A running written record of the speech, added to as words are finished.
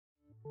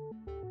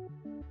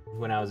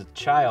When I was a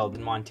child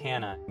in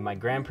Montana, my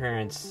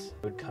grandparents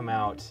would come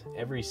out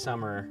every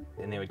summer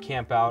and they would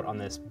camp out on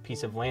this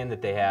piece of land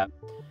that they have.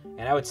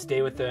 And I would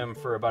stay with them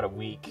for about a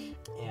week.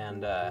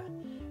 And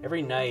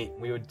every night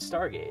we would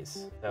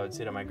stargaze. I would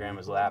sit on my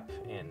grandma's lap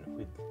and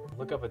we'd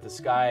look up at the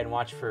sky and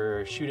watch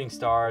for shooting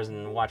stars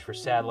and watch for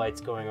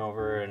satellites going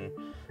over and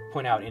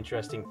point out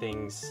interesting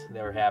things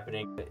that were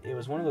happening. It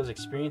was one of those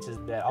experiences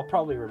that I'll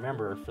probably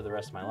remember for the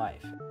rest of my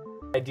life.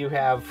 I do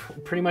have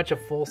pretty much a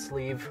full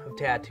sleeve of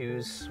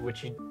tattoos,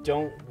 which you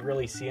don't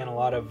really see on a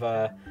lot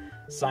of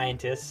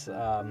scientists.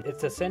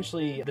 It's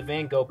essentially the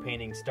Van Gogh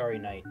painting Starry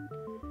Night.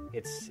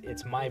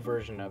 It's my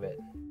version of it.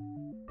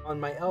 On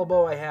my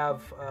elbow I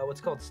have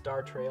what's called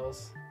star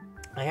trails.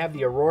 I have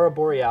the Aurora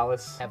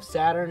Borealis. I have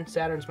Saturn.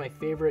 Saturn's my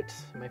favorite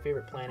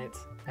planet.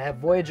 I have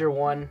Voyager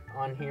 1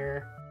 on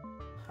here.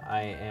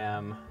 I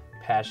am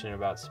passionate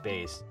about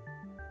space.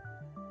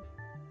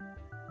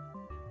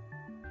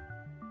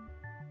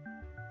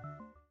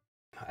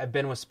 I've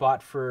been with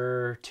Spot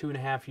for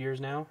 2.5 years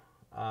now.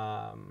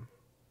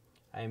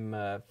 I'm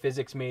a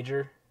physics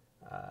major.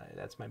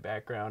 That's my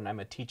background. I'm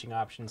a teaching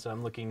option, so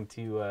I'm looking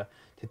to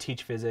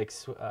teach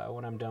physics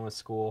when I'm done with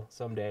school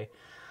someday.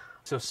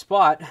 So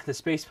SPOT, the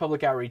Space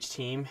Public Outreach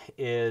Team,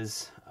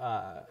 is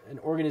an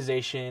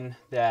organization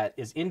that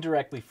is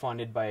indirectly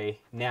funded by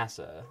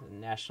NASA, the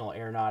National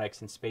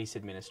Aeronautics and Space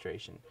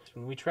Administration.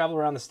 When we travel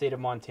around the state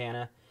of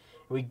Montana,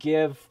 we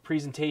give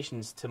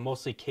presentations to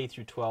mostly K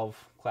through 12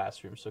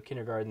 classrooms, so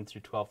kindergarten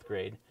through 12th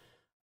grade.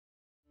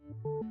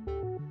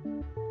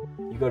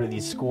 You go to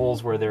these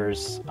schools where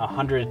there's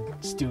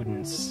 100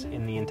 students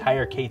in the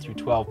entire K through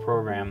 12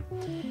 program,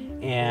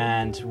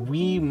 and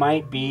we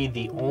might be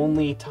the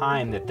only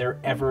time that they're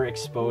ever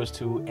exposed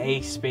to a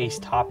space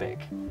topic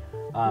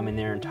in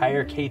their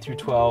entire K through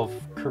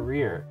 12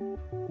 career.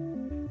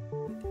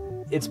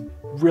 It's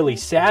really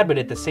sad, but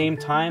at the same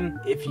time,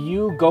 if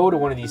you go to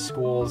one of these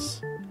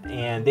schools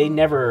and they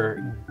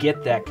never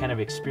get that kind of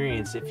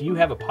experience, if you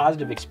have a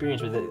positive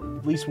experience with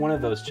at least one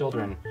of those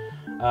children,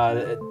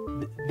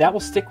 that will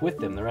stick with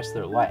them the rest of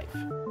their life.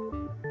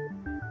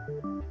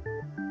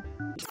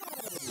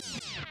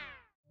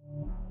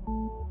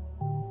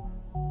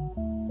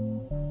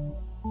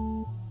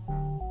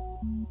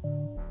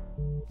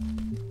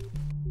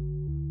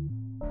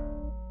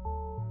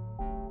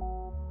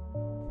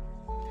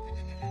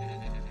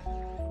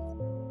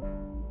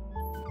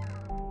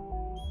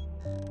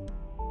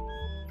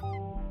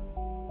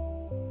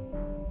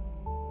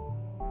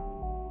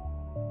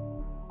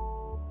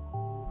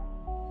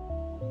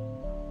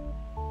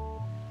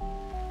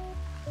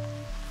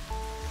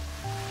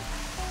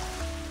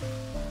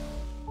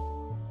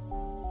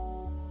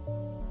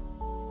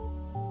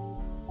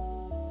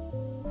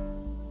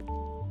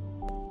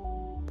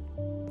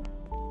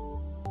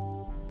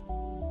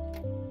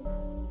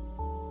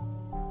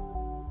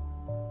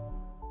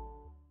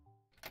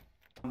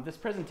 This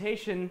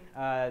presentation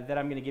that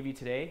I'm going to give you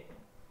today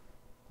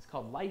is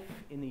called Life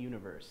in the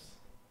Universe.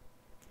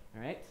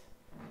 All right?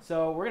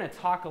 So we're going to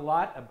talk a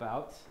lot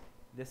about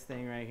this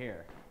thing right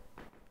here.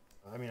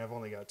 I mean, I've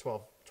only got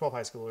 12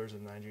 high schoolers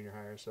and 9 junior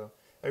hires, so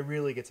I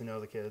really get to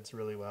know the kids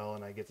really well,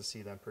 and I get to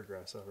see them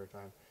progress over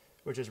time,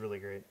 which is really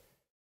great.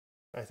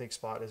 I think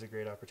SPOT is a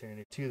great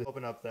opportunity to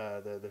open up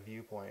the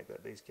viewpoint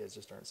that these kids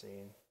just aren't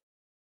seeing.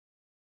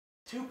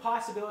 Two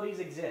possibilities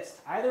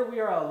exist. Either we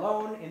are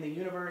alone in the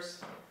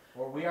universe,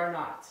 or we are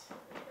not.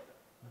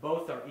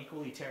 Both are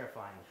equally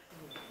terrifying.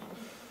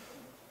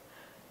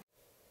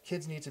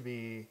 Kids need to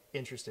be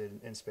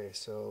interested in space,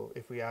 so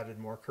if we added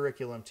more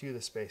curriculum to the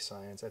space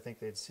science, I think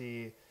they'd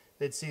see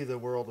the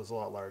world as a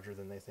lot larger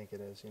than they think it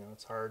is. You know,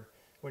 it's hard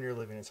when you're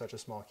living in such a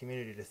small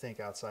community to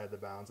think outside the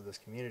bounds of this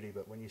community,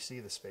 but when you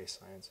see the space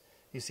science,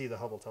 you see the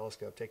Hubble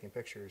telescope taking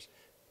pictures,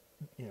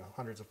 you know,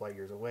 hundreds of light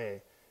years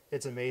away,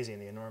 it's amazing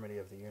the enormity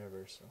of the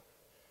universe. So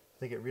I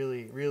think it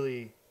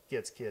really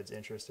gets kids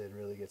interested and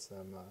really gets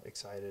them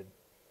excited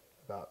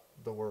about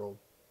the world.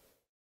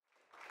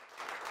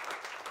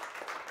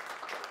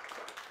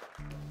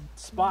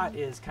 SPOT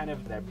is kind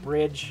of that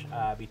bridge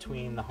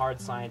between the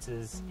hard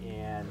sciences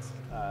and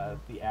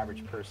the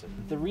average person.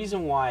 The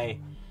reason why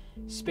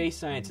space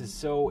science is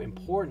so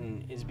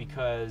important is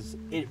because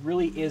it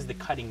really is the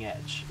cutting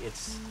edge.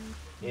 It's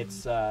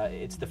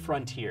the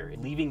frontier.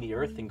 Leaving the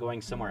Earth and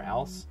going somewhere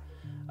else,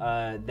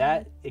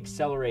 that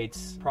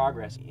accelerates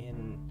progress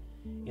in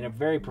a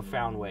very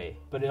profound way,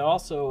 but it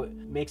also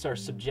makes our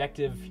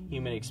subjective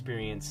human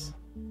experience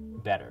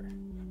better.